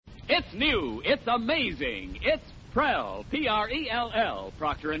It's new. It's amazing. It's Prell, P-R-E-L-L,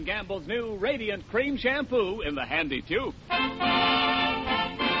 Procter & Gamble's new Radiant Cream Shampoo in the handy tube.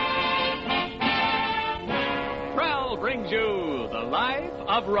 Prell brings you The Life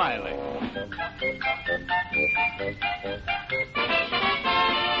of Riley.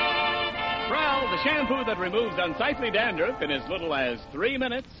 Prell, the shampoo that removes unsightly dandruff in as little as 3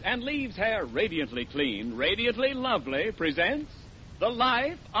 minutes and leaves hair radiantly clean, radiantly lovely, presents The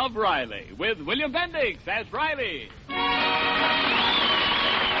Life of Riley with William Bendix as Riley.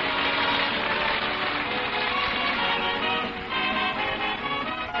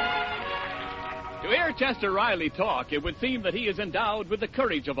 To hear Chester Riley talk, it would seem that he is endowed with the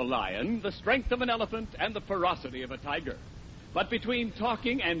courage of a lion, the strength of an elephant, and the ferocity of a tiger. But between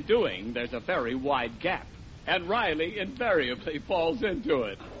talking and doing, there's a very wide gap, and Riley invariably falls into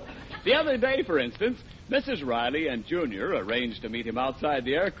it. The other day, for instance, Mrs. Riley and Junior arranged to meet him outside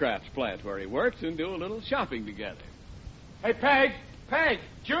the aircraft plant where he works and do a little shopping together. Hey, Peg!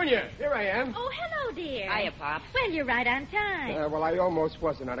 Junior, here I am. Oh, hello, dear. Hiya, Pop. Well, you're right on time. Well, I almost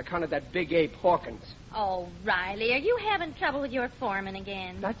wasn't on account of that big ape Hawkins. Oh, Riley, are you having trouble with your foreman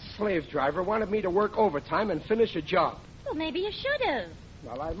again? That slave driver wanted me to work overtime and finish a job. Well, maybe you should have.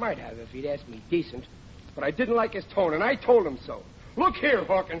 Well, I might have if he'd asked me decent. But I didn't like his tone, and I told him so. Look here,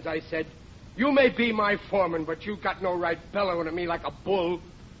 Hawkins, I said. You may be my foreman, but you got no right bellowing at me like a bull,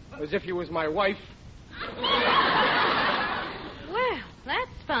 as if you was my wife. Well,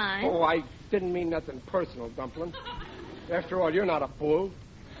 that's fine. Oh, I didn't mean nothing personal, Dumpling. After all, you're not a bull.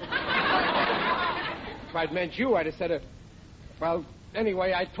 If I'd meant you, I'd have said it. Well,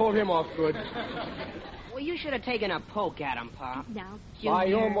 anyway, I told him off good. Well, you should have taken a poke at him, Pop. Now, Junior.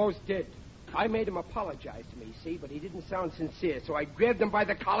 I almost did. I made him apologize to me, see, but he didn't sound sincere, so I grabbed him by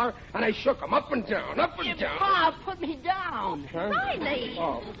the collar and I shook him up and down, up and down. Pop, put me down. Huh? Riley!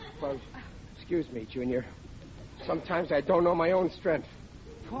 Oh, well, excuse me, Junior. Sometimes I don't know my own strength.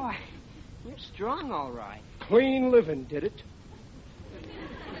 Boy, you're strong, all right. Clean living did it.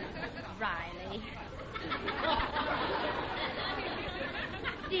 Riley.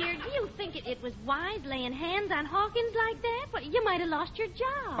 Dear, do you think it was wise laying hands on Hawkins like that? Well, you might have lost your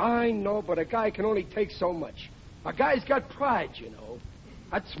job. I know, but a guy can only take so much. A guy's got pride, you know.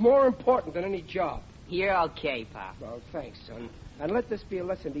 That's more important than any job. You're okay, Pop. Well, thanks, son. And let this be a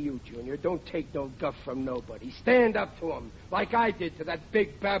lesson to you, Junior. Don't take no guff from nobody. Stand up to him, like I did to that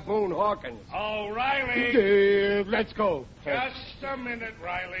big baboon Hawkins. Oh, Riley. Let's go. Just a minute,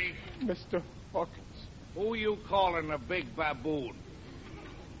 Riley. Mr. Hawkins. Who you calling a big baboon?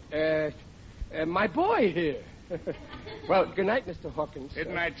 My boy here. Well, good night, Mr. Hawkins.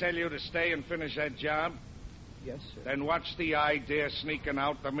 Didn't I tell you to stay and finish that job? Yes, sir. Then what's the idea sneaking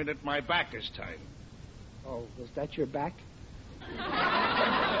out the minute my back is turned? Oh, was that your back?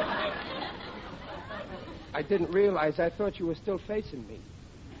 I didn't realize. I thought you were still facing me.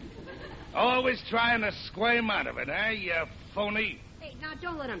 Always trying to squirm out of it, eh, you phony? Hey, now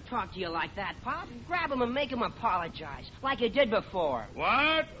don't let him talk to you like that, Pop. Grab him and make him apologize, like you did before.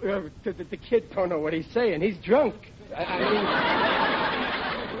 What? The kid don't know what he's saying. He's drunk.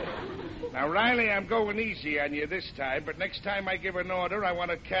 Now, Riley, I'm going easy on you this time, but next time I give an order, I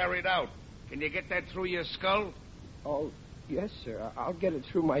want to carry it out. Can you get that through your skull? Oh, yes, sir. I'll get it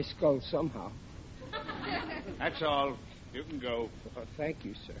through my skull somehow. That's all. You can go. Oh, thank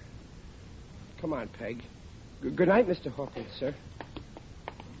you, sir. Come on, Peg. Good night, Mr. Hawkins, sir.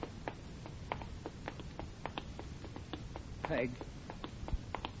 Peg.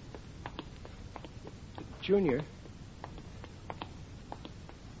 Junior.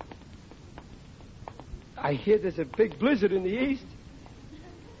 I hear there's a big blizzard in the east.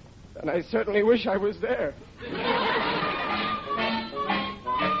 And I certainly wish I was there.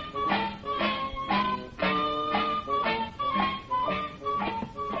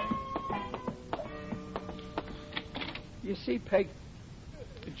 You see, Peg,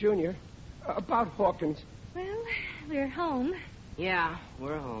 Junior, about Hawkins. Well, we're home. Yeah,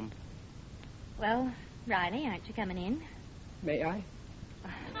 we're home. Well, Riley, aren't you coming in? May I?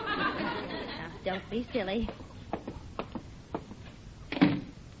 Now, don't be silly.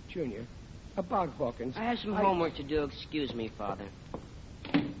 Junior, about Hawkins. I have some homework to do. Excuse me, Father.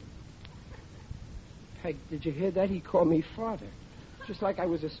 Peg, did you hear that? He called me father. Just like I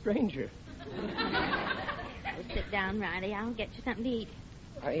was a stranger. Well, sit down, Riley. I'll get you something to eat.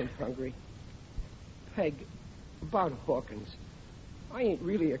 I ain't hungry. Peg, about Hawkins. I ain't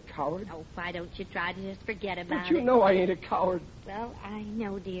really a coward. Oh, why don't you try to just forget about it? But you know I ain't a coward. Well, I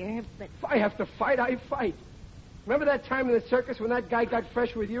know, dear, but... If I have to fight, I fight. Remember that time in the circus when that guy got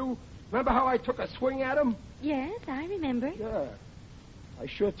fresh with you? Remember how I took a swing at him? Yes, I remember. Yeah. I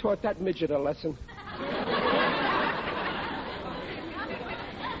sure taught that midget a lesson.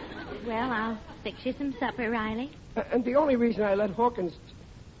 Well, I'll fix you some supper, Riley. And the only reason I let Hawkins...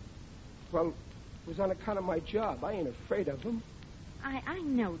 Well, was on account of my job. I ain't afraid of him. I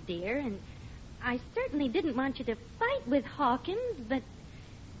know, dear, and I certainly didn't want you to fight with Hawkins, but...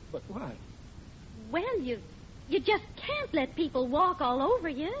 But what? Well, you just can't let people walk all over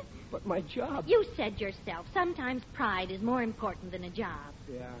you. But my job... You said yourself, sometimes pride is more important than a job.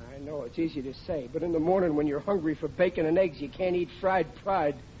 Yeah, I know. It's easy to say. But in the morning when you're hungry for bacon and eggs, you can't eat fried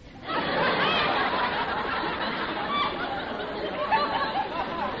pride.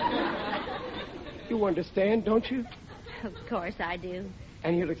 You understand, don't you? Of course I do.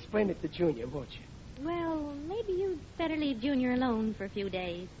 And you'll explain it to Junior, won't you? Well, maybe you'd better leave Junior alone for a few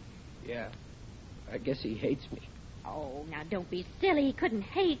days. Yeah. I guess he hates me. Oh, now don't be silly. He couldn't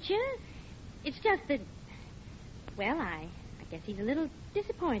hate you. It's just that... Well, I guess he's a little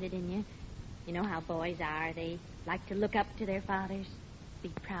disappointed in you. You know how boys are. They like to look up to their fathers,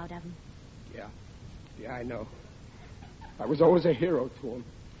 be proud of them. Yeah, I know. I was always a hero to him.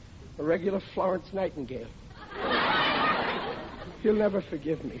 A regular Florence Nightingale. He'll never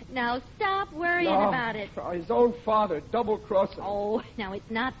forgive me. Now, stop worrying about it. His own father double-crossed him. Oh, now, it's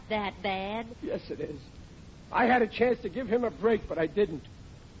not that bad. Yes, it is. I had a chance to give him a break, but I didn't.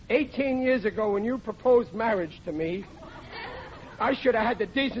 18 years ago, when you proposed marriage to me, I should have had the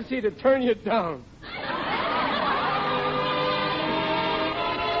decency to turn you down.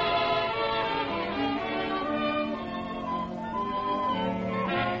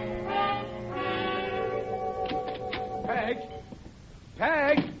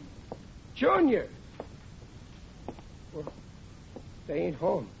 Peg! Junior! Well, they ain't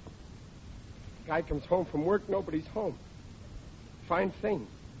home. Guy comes home from work, nobody's home. Fine thing.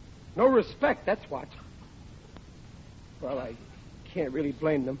 No respect, that's what. Well, I can't really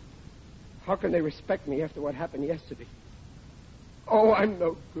blame them. How can they respect me after what happened yesterday? Oh, I'm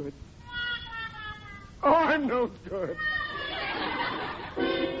no good. Oh, I'm no good.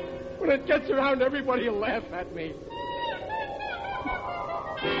 When it gets around, everybody will laugh at me.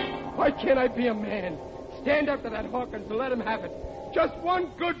 Why can't I be a man? Stand up to that Hawkins and let him have it. Just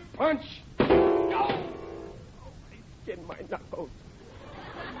one good punch. No! He's getting my knuckles.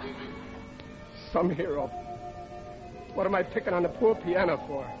 Some hero. What am I picking on the poor piano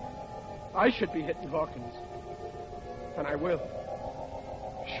for? I should be hitting Hawkins. And I will.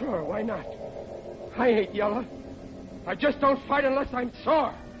 Sure, why not? I ain't yellow. I just don't fight unless I'm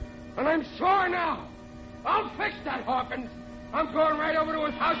sore. And I'm sore now. I'll fix that Hawkins. I'm going right over to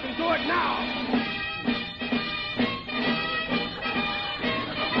his house and do it now.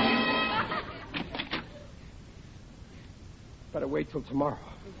 Better wait till tomorrow.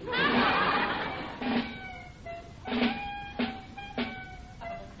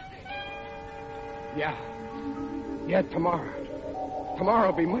 Yeah, tomorrow.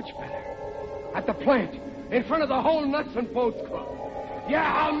 Tomorrow will be much better. At the plant, in front of the whole Nuts and Bolts Club.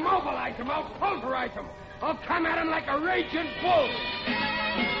 Yeah, I'll mobilize them. I'll pulverize them. I'll come at him like a raging bull.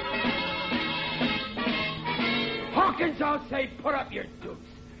 Hawkins, I'll say, put up your dukes.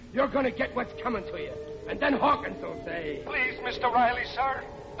 You're going to get what's coming to you. And then Hawkins will say... Please, Mr. Riley, sir,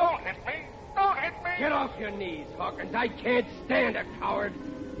 don't hit me. Don't hit me. Get off your knees, Hawkins. I can't stand a coward.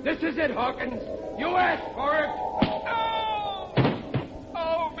 This is it, Hawkins. You asked for it. No!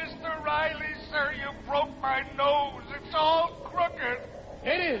 Oh, Mr. Riley, sir, you broke my nose. It's all crooked.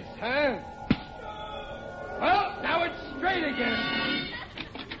 It is, huh? Well, now it's straight again.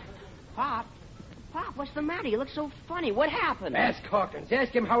 Pop, what's the matter? You look so funny. What happened? Ask Hawkins.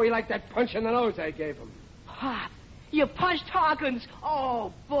 Ask him how he liked that punch in the nose I gave him. Pop, you punched Hawkins.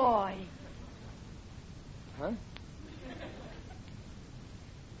 Oh, boy. Huh?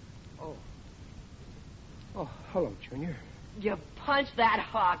 Oh, hello, Junior. You punched that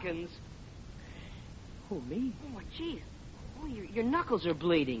Hawkins. Who, me? Oh, gee. Oh, your knuckles are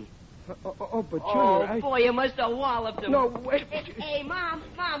bleeding. But Junior, Oh, boy, you must have walloped him. No, wait. Hey, Mom,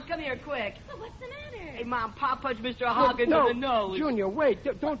 come here quick. Oh, what's the matter? Hey, Mom, Pop punched Mr. Hawkins no, in the nose. Junior, wait.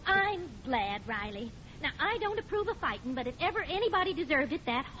 Don't... I'm glad, Riley. Now, I don't approve of fighting, but if ever anybody deserved it,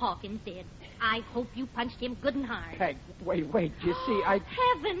 that Hawkins did. I hope you punched him good and hard. Peg, wait. You see, I...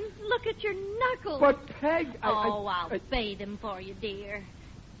 Heavens, look at your knuckles. But, Peg, I'll bathe them for you, dear.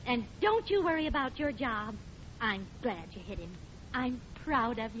 And don't you worry about your job. I'm glad you hit him. I'm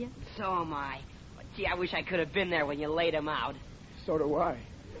proud of you. So am I. Gee, I wish I could have been there when you laid him out. So do I.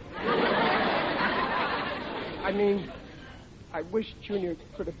 I mean, I wish Junior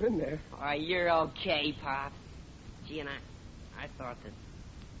could have been there. Oh, you're okay, Pop. Gee, and I thought that...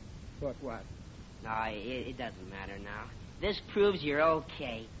 Thought what? No, it doesn't matter now. This proves you're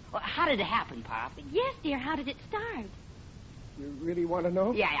okay. Well, how did it happen, Pop? Yes, dear, how did it start? You really want to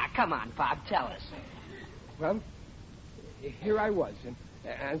know? Yeah, come on, Pop, tell us. Well, here I was,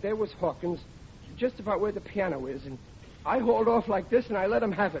 and there was Hawkins, just about where the piano is, and I hauled off like this, and I let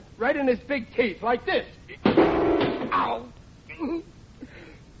him have it, right in his big teeth, like this. Ow!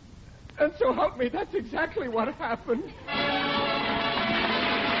 And so help me, that's exactly what happened.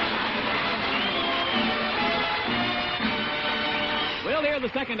 We'll hear the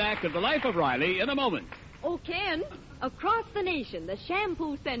second act of The Life of Riley in a moment. Oh, Ken, across the nation, the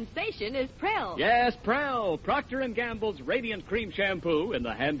shampoo sensation is Prell. Yes, Prell, Procter & Gamble's Radiant Cream Shampoo in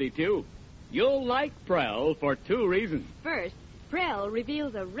the handy tube. You'll like Prell for two reasons. First, Prell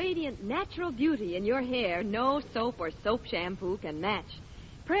reveals a radiant natural beauty in your hair no soap or soap shampoo can match.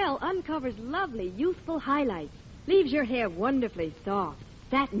 Prell uncovers lovely, youthful highlights, leaves your hair wonderfully soft,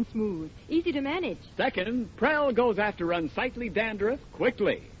 satin smooth, easy to manage. Second, Prell goes after unsightly dandruff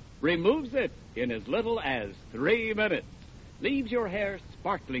quickly. Removes it in as little as 3 minutes. Leaves your hair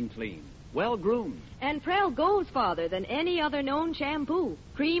sparkling clean, well groomed. And Prell goes farther than any other known shampoo,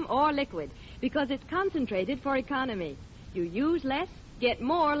 cream or liquid, because it's concentrated for economy. You use less, get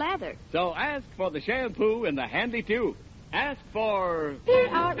more lather. So ask for the shampoo in the handy tube. Ask for...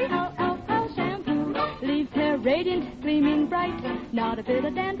 P-R-E-L-L-L shampoo. Leaves hair radiant, gleaming bright. Not a bit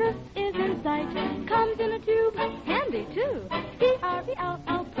of dandruff is in sight. Comes in a tube, handy too.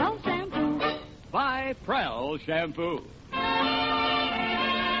 P-R-E-L-L Prell shampoo. Buy Prell shampoo. And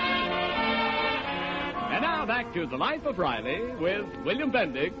now back to The Life of Riley with William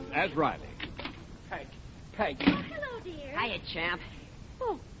Bendix as Riley. Peg. Hello, dear. Hiya, champ.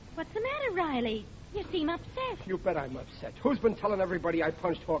 Oh, what's the matter, Riley? You seem upset. You bet I'm upset. Who's been telling everybody I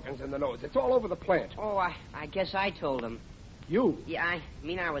punched Hawkins in the nose? It's all over the plant. Oh, I guess I told him. You? Yeah, I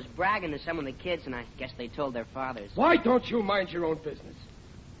was bragging to some of the kids, and I guess they told their fathers. Why don't you mind your own business?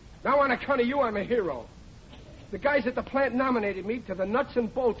 Now, on account of you, I'm a hero. The guys at the plant nominated me to the Nuts and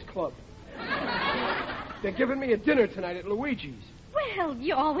Bolts Club. They're giving me a dinner tonight at Luigi's. Well,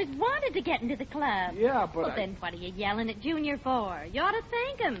 you always wanted to get into the club. Yeah, but Well, then what are you yelling at Junior for? You ought to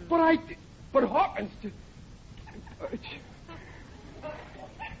thank him. But Hawkins...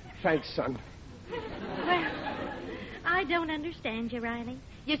 Thanks, son. Well, I don't understand you, Riley.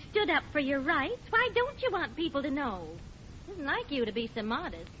 You stood up for your rights. Why don't you want people to know? It isn't like you to be so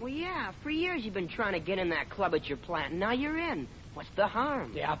modest. Well, yeah, for years you've been trying to get in that club at your plant, and now you're in. What's the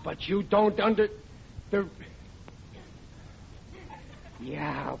harm? Yeah, but you don't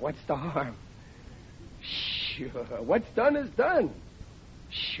Yeah, what's the harm? Sure, what's done is done.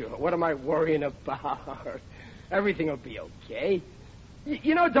 Sure, what am I worrying about? Everything will be okay.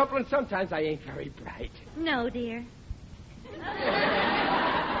 You know, Dublin, sometimes I ain't very bright. No, dear.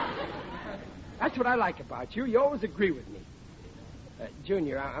 That's what I like about you. You always agree with me.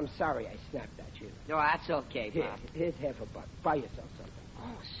 Junior, I'm sorry I snapped at you. No, that's okay, Pop. Here's $50. Buy yourself something.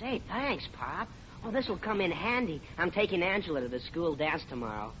 Oh, say, thanks, Pop. Oh, this will come in handy. I'm taking Angela to the school dance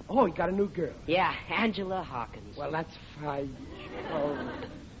tomorrow. Oh, you got a new girl. Yeah, Angela Hawkins. Well, that's fine. Oh,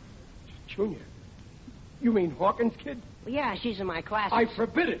 Junior, you mean Hawkins' kid? Well, yeah, she's in my class. I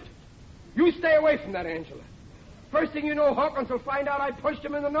forbid it. You stay away from that, Angela. First thing you know, Hawkins will find out I punched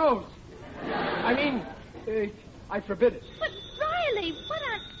him in the nose. I forbid it. But, Riley, what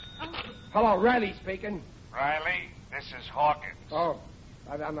on... Oh. Hello, Riley speaking. Riley, this is Hawkins. Oh,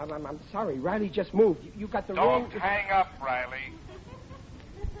 I'm sorry. Riley just moved. You got the wrong... Don't hang up, Riley.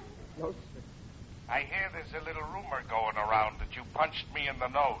 No, sir. I hear there's a little rumor going around that you punched me in the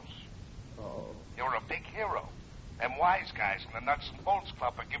nose. Oh. You're a big hero. Them wise guys in the Nuts and Bolts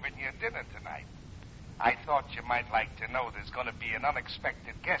Club are giving you dinner tonight. I thought you might like to know there's going to be an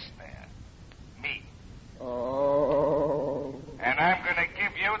unexpected guest there. Me. Oh. And I'm going to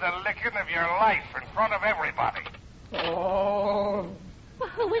give you the licking of your life in front of everybody. Oh. Well,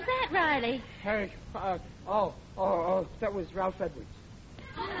 who was that, Riley? Hey, that was Ralph Edwards.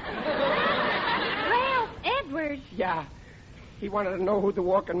 Ralph Edwards? Yeah. He wanted to know who the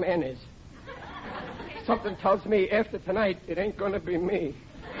walking man is. Something tells me after tonight it ain't going to be me.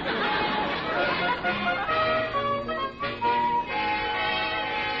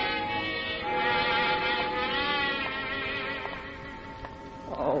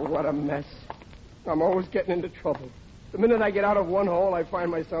 Oh, what a mess. I'm always getting into trouble. The minute I get out of one hole, I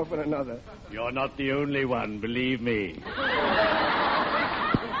find myself in another. You're not the only one, believe me.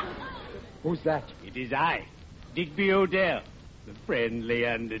 Who's that? It is I, Digby Odell, the friendly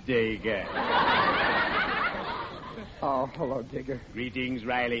undertaker. Oh, hello, Digger. Greetings,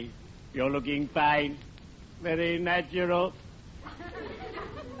 Riley. You're looking fine. Very natural.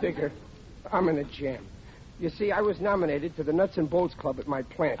 Digger, I'm in a jam. You see, I was nominated to the Nuts and Bolts Club at my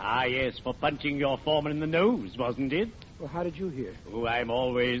plant. Ah, yes, for punching your foreman in the nose, wasn't it? Well, how did you hear? Oh, I'm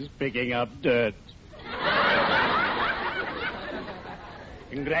always picking up dirt.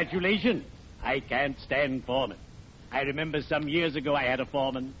 Congratulations. I can't stand foremen. I remember some years ago I had a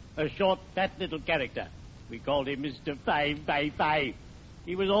foreman, a short, fat little character. We called him Mr. 5x5.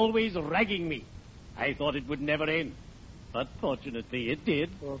 He was always ragging me. I thought it would never end. But fortunately it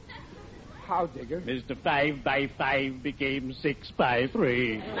did. Well, how, Digger? Mr. 5x5 became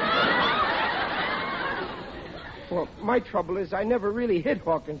 6x3. Well, my trouble is I never really hit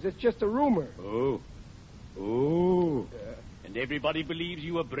Hawkins. It's just a rumor. Oh. And everybody believes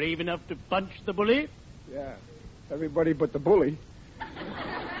you were brave enough to punch the bully? Yeah, everybody but the bully.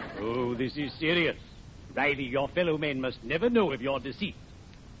 Oh, this is serious. Riley, your fellow men must never know of your deceit.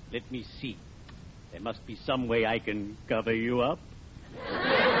 Let me see. There must be some way I can cover you up.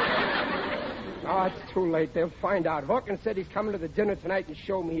 Oh, it's too late. They'll find out. Hawkins said he's coming to the dinner tonight and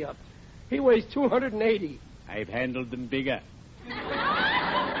show me up. He weighs 280. I've handled them bigger.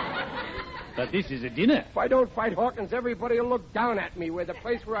 But this is a dinner. If I don't fight Hawkins, everybody will look down at me where the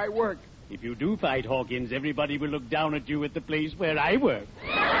place where I work. If you do fight Hawkins, everybody will look down at you at the place where I work.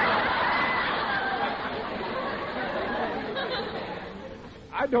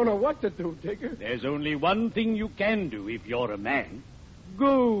 I don't know what to do, Digger. There's only one thing you can do if you're a man.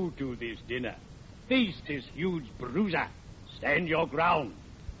 Go to this dinner. Face this huge bruiser. Stand your ground.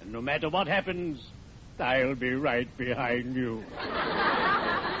 And no matter what happens, I'll be right behind you.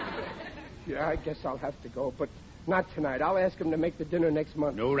 Yeah, I guess I'll have to go, but not tonight. I'll ask him to make the dinner next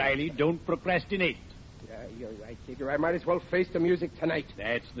month. No, Riley, don't procrastinate. Yeah, you're right, Digger. I might as well face the music tonight.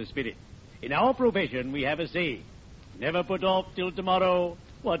 That's the spirit. In our profession, we have a saying. Never put off till tomorrow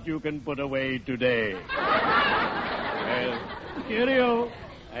what you can put away today. Well, cheerio.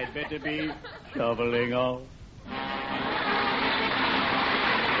 I'd better be shoveling off.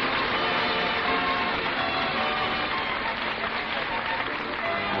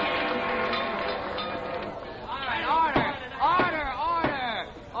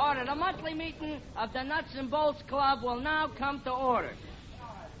 The monthly meeting of the Nuts and Bolts Club will now come to order.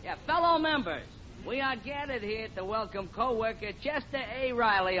 Yeah, fellow members, we are gathered here to welcome co-worker Chester A.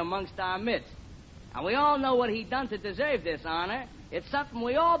 Riley amongst our midst. And we all know what he done to deserve this honor. It's something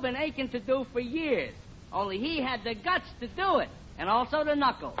we all been aching to do for years. Only he had the guts to do it, and also the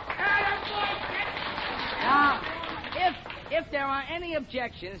knuckles. Now, if there are any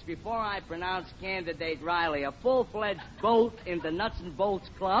objections before I pronounce candidate Riley a full-fledged vote in the Nuts and Bolts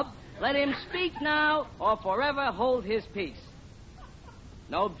Club, let him speak now or forever hold his peace.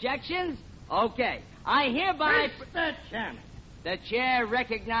 No objections? Okay. I hereby... Mr. Chairman. The chair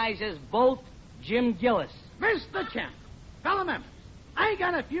recognizes both Jim Gillis. Mr. Chairman. Fellow members, I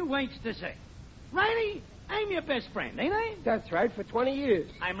got a few words to say. Riley, I'm your best friend, ain't I? That's right, for 20 years.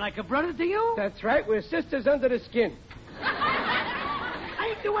 I'm like a brother to you? That's right, we're sisters under the skin.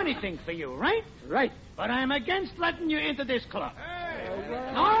 I'd do anything for you, right? Right. But I'm against letting you into this club. Hey.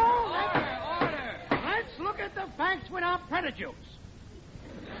 No, Order. let's look at the facts without prejudice.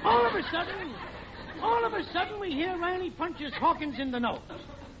 All of a sudden, we hear Riley punches Hawkins in the nose.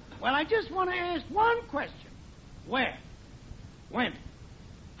 Well, I just want to ask one question. Where? When?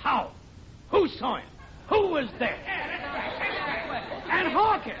 How? Who saw him? Who was there? And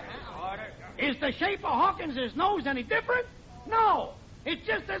Hawkins. Is the shape of Hawkins' nose any different? No. It's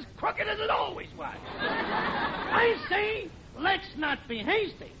just as crooked as it always was. I say, let's not be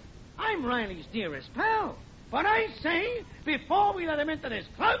hasty. I'm Riley's dearest pal. But I say, before we let him into this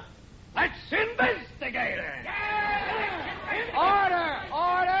club, let's investigate it. Order.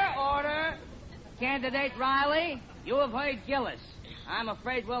 Candidate Riley, you have heard Gillis. I'm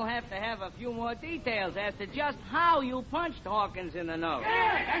afraid we'll have to have a few more details as to just how you punched Hawkins in the nose.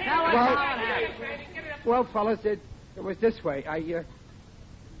 Tell us how it happened. Well, fellas, it was this way.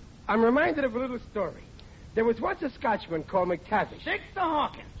 I'm reminded of a little story. There was once a Scotchman called McTavish. Stick to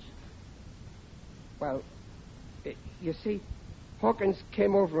Hawkins. Well, you see, Hawkins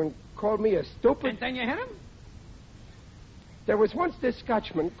came over and called me a stupid... And then you hit him? There was once this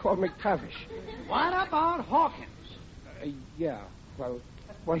Scotchman called McTavish. What about Hawkins? Yeah, well,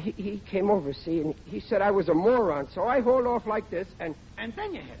 he came over, see, and he said I was a moron, so I hauled off like this, and... And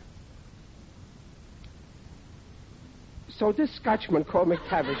then you hit him. So this Scotchman called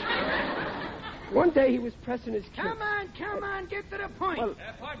McTavish. One day he was pressing his kid. Come on, get to the point. Well,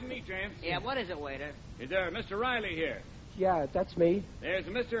 Pardon me, gents. Yeah, what is it, waiter? Is there Mr. Riley here? Yeah, that's me. There's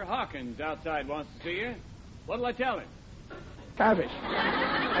Mr. Hawkins outside wants to see you. What'll I tell him? Tavish.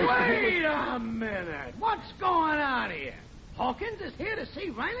 Wait a minute. What's going on here? Hawkins is here to see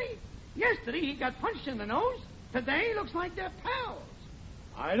Riley? Yesterday he got punched in the nose. Today he looks like they're pals.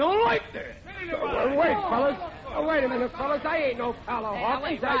 I don't like that. Well, wait, fellas. Oh, wait a minute, fellas. I ain't no pal of Hey, now, Hawkins.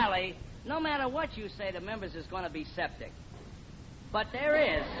 wait, Riley. No matter what you say, the members is going to be septic. But there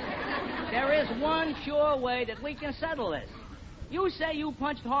is one sure way that we can settle this. You say you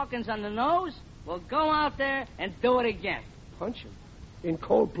punched Hawkins on the nose? Well, go out there and do it again. Punch him? In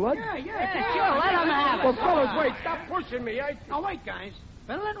cold blood? Yeah, Sure, let him have it. Well, fellas, wait. Stop pushing me. Now, wait, guys.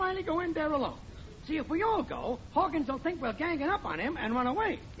 Better let Riley go in there alone. See, if we all go, Hawkins will think we're ganging up on him and run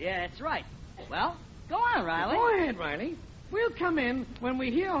away. Yeah, that's right. Well, go on, Riley. Go ahead, Riley. We'll come in when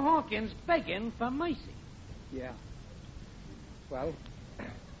we hear Hawkins begging for mercy. Yeah. Well,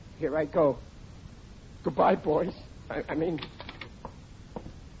 here I go. Goodbye, boys. I mean...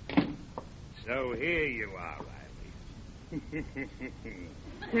 So here you are, Riley.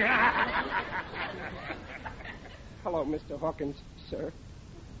 Hello, Mr. Hawkins, sir.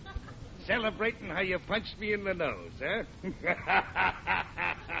 Celebrating how you punched me in the nose, huh?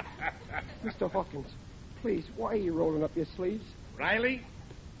 Mr. Hawkins, please, why are you rolling up your sleeves? Riley,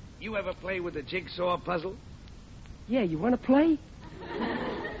 you ever play with a jigsaw puzzle? Yeah, you want to play?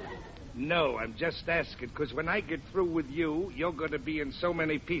 No, I'm just asking, because when I get through with you, you're going to be in so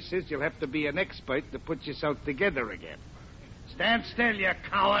many pieces, you'll have to be an expert to put yourself together again. Stand still, you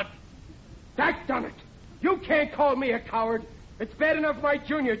coward. Daggone it! You can't call me a coward. It's bad enough my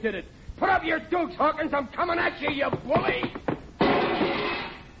junior did it. Put up your dukes, Hawkins. I'm coming at you, you bully!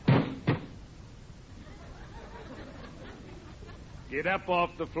 Get up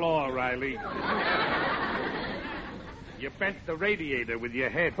off the floor, Riley. You bent the radiator with your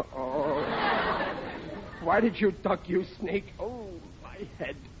head. Oh. Why did you duck, you snake? Oh, my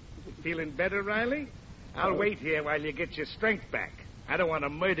head. Feeling better, Riley? I'll wait here while you get your strength back. I don't want to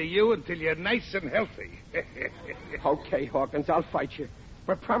murder you until you're nice and healthy. Okay, Hawkins, I'll fight you.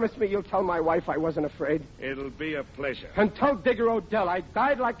 But promise me you'll tell my wife I wasn't afraid. It'll be a pleasure. And tell Digger Odell I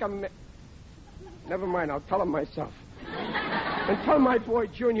died like a... Never mind, I'll tell him myself. And tell my boy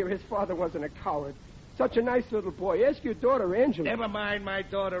Junior his father wasn't a coward. Such a nice little boy. Ask your daughter, Angela. Never mind my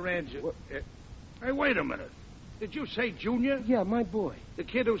daughter, Angela. Hey, wait a minute. Did you say Junior? Yeah, my boy. The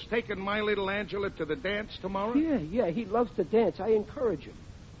kid who's taking my little Angela to the dance tomorrow? Yeah, he loves to dance. I encourage him.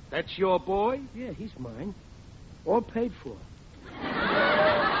 That's your boy? Yeah, he's mine. All paid for.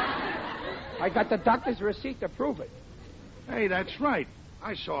 I got the doctor's receipt to prove it. Hey, that's right.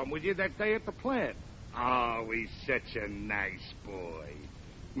 I saw him with you that day at the plant. Oh, he's such a nice boy.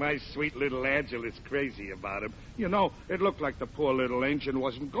 My sweet little Angela's crazy about him. You know, it looked like the poor little angel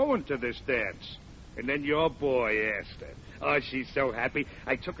wasn't going to this dance. And then your boy asked her. Oh, she's so happy.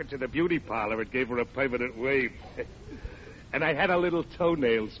 I took her to the beauty parlor and gave her a permanent wave. And I had her little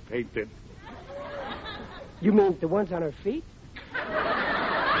toenails painted. You mean the ones on her feet?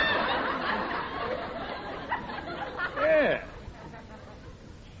 Yeah.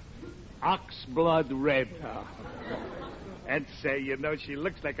 Oxblood red. Oh. And say, you know, she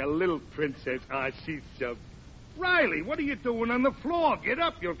looks like a little princess. Ah, she's so... Riley, what are you doing on the floor? Get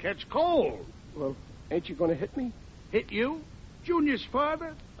up, you'll catch cold. Well, ain't you going to hit me? Hit you? Junior's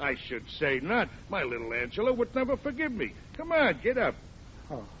father? I should say not. My little Angela would never forgive me. Come on, get up.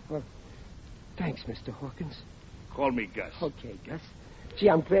 Oh, well, thanks, Mr. Hawkins. Call me Gus. Okay, Gus. Gee,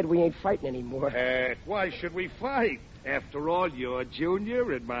 I'm glad we ain't fighting anymore. Why should we fight? After all, you're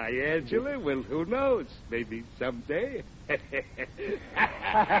Junior and my Angela. Well, who knows? Maybe someday.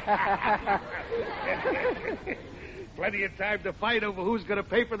 Plenty of time to fight over who's going to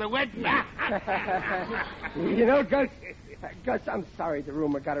pay for the wedding. You know, Gus, I'm sorry the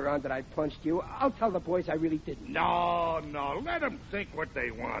rumor got around that I punched you. I'll tell the boys I really didn't. No, let them think what they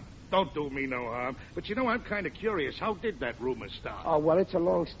want. Don't do me no harm. But, you know, I'm kind of curious. How did that rumor start? Oh, well, it's a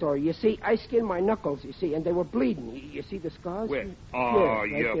long story. You see, I skinned my knuckles, you see, and they were bleeding. You see the scars? Where? Yeah, Oh, right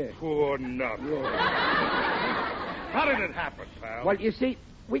you there. poor knuckles. Yeah. How did it happen, pal? Well, you see,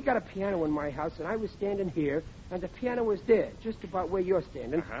 we got a piano in my house, and I was standing here, and the piano was there, just about where you're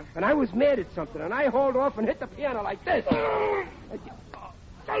standing. Uh-huh. And I was mad at something, and I hauled off and hit the piano like this.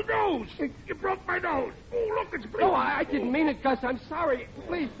 My nose! You broke my nose. Oh, look, it's bleeding. No, I didn't mean it, Gus. I'm sorry.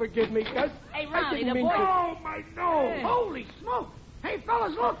 Please forgive me, Gus. Hey, I Riley, didn't the mean boy... to. Oh, my nose! Hey. Holy smoke! Hey,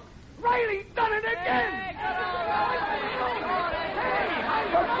 fellas, look! Riley done it again! Hey, come on,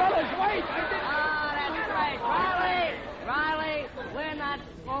 But, fellas, wait. that's right. Riley, we're not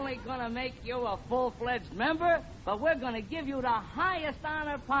only going to make you a full-fledged member, but we're going to give you the highest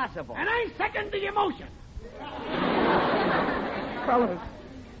honor possible. And I second the emotion. Fellas,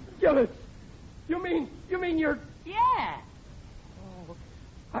 Gillis, you mean you're... Yeah.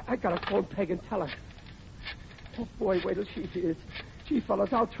 I gotta phone Peg and tell her. Oh, boy, wait till she hears. Gee,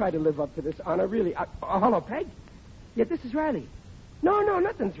 fellas, I'll try to live up to this honor, really. Hello, Peg? Yeah, this is Riley. No,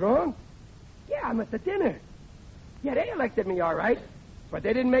 nothing's wrong. Yeah, I'm at the dinner. Yeah, they elected me all right, but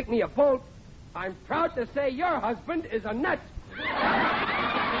they didn't make me a vote. I'm proud to say your husband is a nut.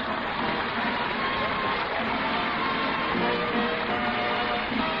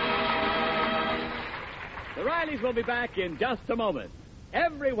 The Rileys will be back in just a moment.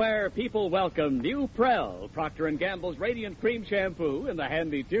 Everywhere people welcome new Prell, Procter & Gamble's Radiant Cream Shampoo in the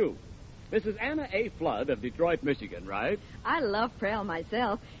handy tube. This is Anna A. Flood of Detroit, Michigan, right? I love Prell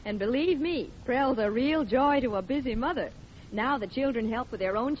myself, and believe me, Prell's a real joy to a busy mother. Now the children help with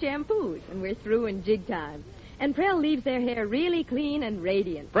their own shampoos, and we're through in jig time. And Prell leaves their hair really clean and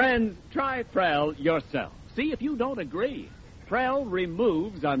radiant. Friends, try Prell yourself. See if you don't agree. Prell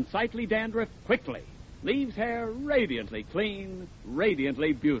removes unsightly dandruff quickly. Leaves hair radiantly clean,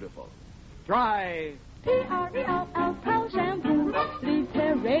 radiantly beautiful. Try P-R-E-L-L, Prell shampoo. Leaves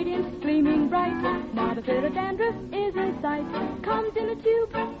hair radiant, gleaming bright. Not a bit of dandruff is in sight. Comes in a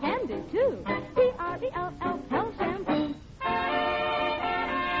tube, handy too. P-R-E-L-L, Prell shampoo.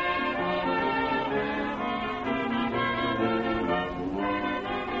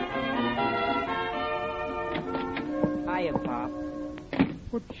 Hiya, Pop.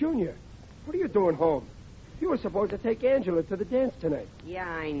 Well, Junior, what are you doing home? You were supposed to take Angela to the dance tonight. Yeah,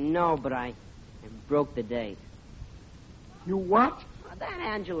 I know, but I broke the date. You what? Oh, that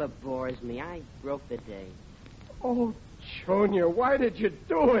Angela bores me. I broke the date. Oh, Junior, why did you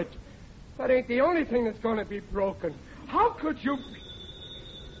do it? That ain't the only thing that's going to be broken. How could you...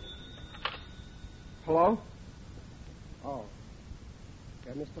 Hello? Oh.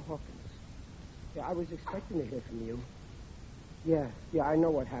 Yeah, Mr. Hawkins. Yeah, I was expecting to hear from you. Yeah, I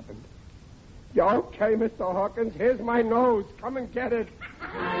know what happened. Yeah, okay, Mr. Hawkins. Here's my nose. Come and get it.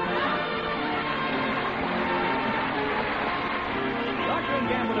 Procter &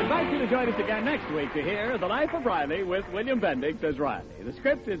 Gamble invites you to join us again next week to hear The Life of Riley with William Bendix as Riley. The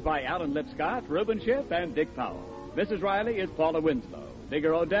script is by Alan Lipscott, Reuben Schiff, and Dick Powell. Mrs. Riley is Paula Winslow.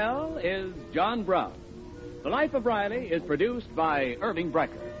 Digger Odell is John Brown. The Life of Riley is produced by Irving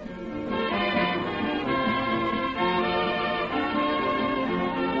Brecker.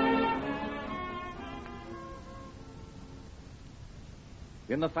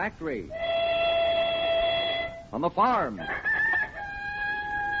 In the factory, on the farm,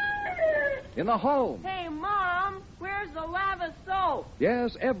 in the home. Hey, Mom, where's the lava soap?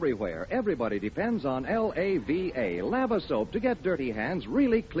 Yes, everywhere. Everybody depends on L-A-V-A, Lava Soap, to get dirty hands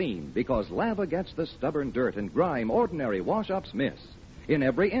really clean, because Lava gets the stubborn dirt and grime ordinary wash-ups miss. In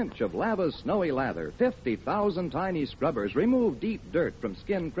every inch of Lava's snowy lather, 50,000 tiny scrubbers remove deep dirt from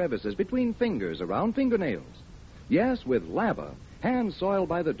skin crevices between fingers around fingernails. Yes, with Lava, hands soiled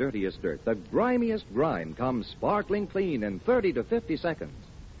by the dirtiest dirt, the grimiest grime, comes sparkling clean in 30 to 50 seconds.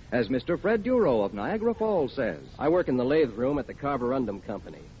 As Mr. Fred Duro of Niagara Falls says, I work in the lathe room at the Carborundum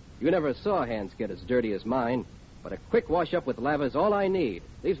Company. You never saw hands get as dirty as mine, but a quick wash-up with Lava is all I need.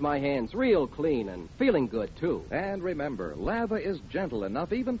 Leaves my hands real clean and feeling good, too. And remember, Lava is gentle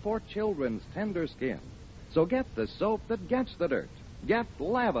enough even for children's tender skin. So get the soap that gets the dirt. Get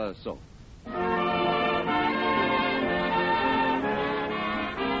Lava Soap.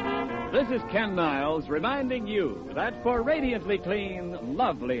 This is Ken Niles reminding you that for radiantly clean,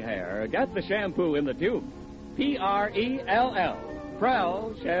 lovely hair, get the shampoo in the tube. P-R-E-L-L,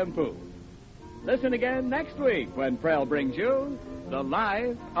 Prell Shampoo. Listen again next week when Prell brings you The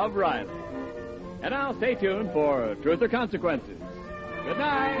Life of Riley. And now stay tuned for Truth or Consequences. Good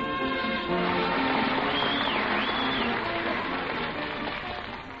night.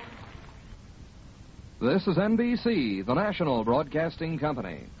 This is NBC, the national broadcasting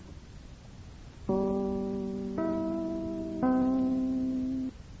company.